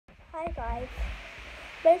Hi guys,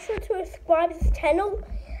 make sure to subscribe to this channel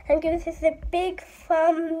and give us a big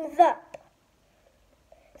thumbs up.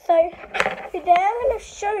 So today I'm going to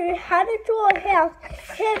show you how to draw a house.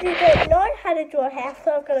 Here if you don't know how to draw a house,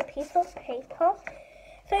 so I've got a piece of paper.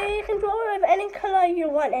 So you can draw it with any colour you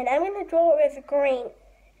want, and I'm going to draw it with green,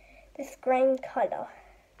 this green colour.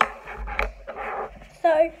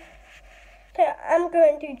 So I'm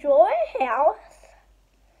going to draw a house.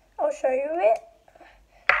 I'll show you it.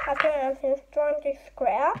 After I'm finished drawing the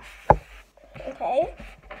square. Okay.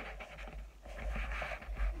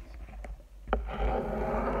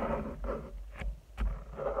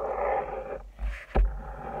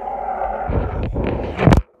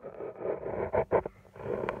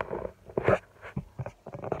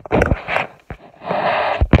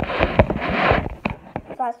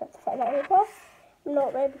 Guys, let's say that over. I'm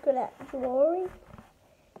not very good at drawing.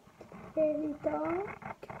 It's really dark.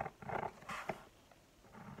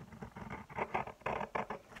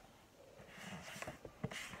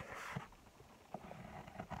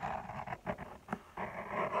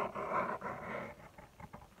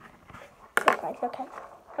 Okay,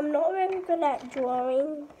 I'm not very good at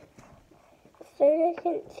drawing, so you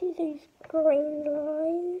can see these green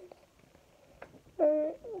lines,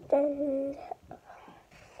 and then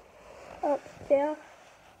up there,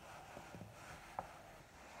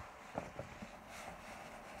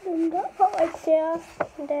 and up right there,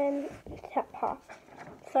 and then that part.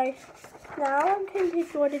 So now I'm going to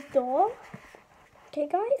draw the door. Okay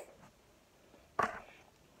guys,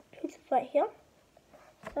 it's right here.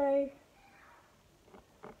 So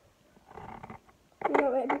I'm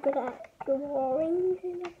not really good at drawing,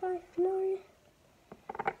 you guys know.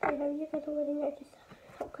 I know you guys already noticed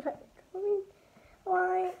I'm not good at drawing.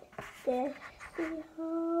 Right there, see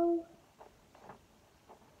how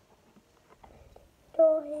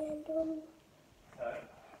door handle.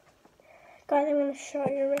 Guys, I'm going to show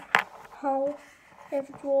you how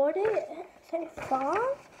I've drawn it so far.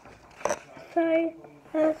 So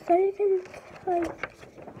you can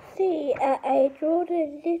see I drew a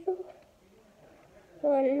little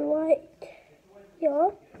one right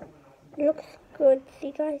here. Looks good,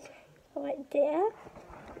 see guys, right there.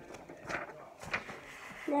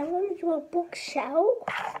 Now I'm going to draw a bookshelf.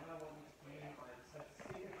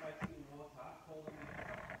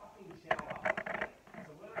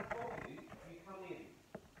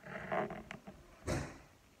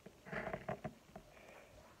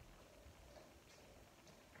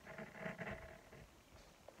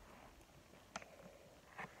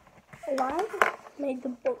 I made the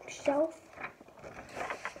bookshelf.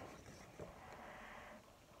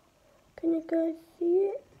 Can you guys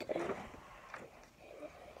see it?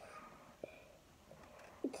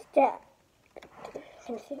 It's there.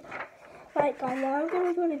 Can you see it? Right guys, now I'm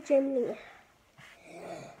going to do the chimney.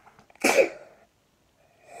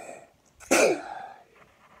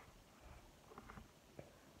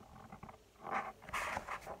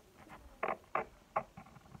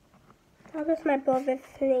 That was my brother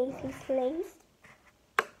sneeze, he sneezed.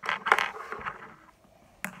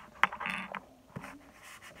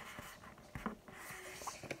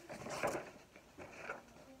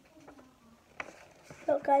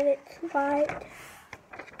 So guys, it's white.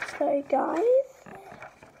 So guys,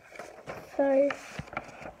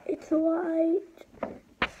 it's white.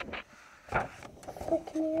 So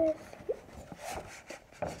can you guys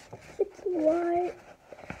see? It's white.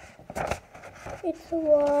 It's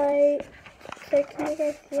white. So can you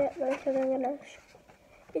guys see it? Because I'm gonna.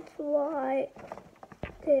 It's white.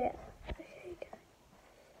 There. Okay,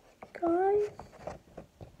 guys.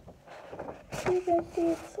 Can you guys see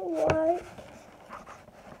it's white?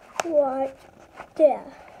 White. There.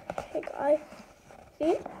 Okay, guys.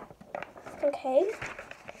 See? Okay.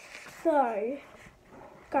 So,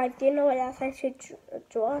 guys, do you know what else I should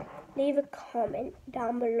draw? Leave a comment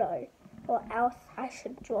down below what else I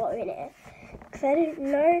should draw in it. Because I didn't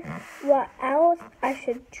know what else I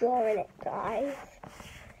should draw in it, guys.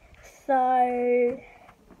 So,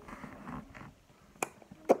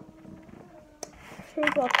 should we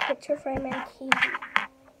draw a picture frame and TV?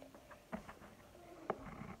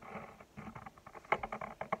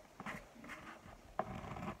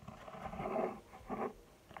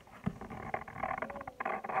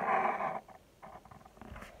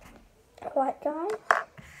 Right guys,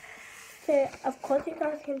 so of course you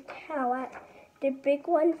guys can tell it. The big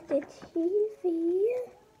one's the TV,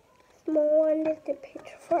 small one is the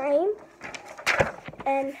picture frame,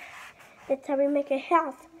 and that's how we make a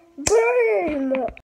house. Boom!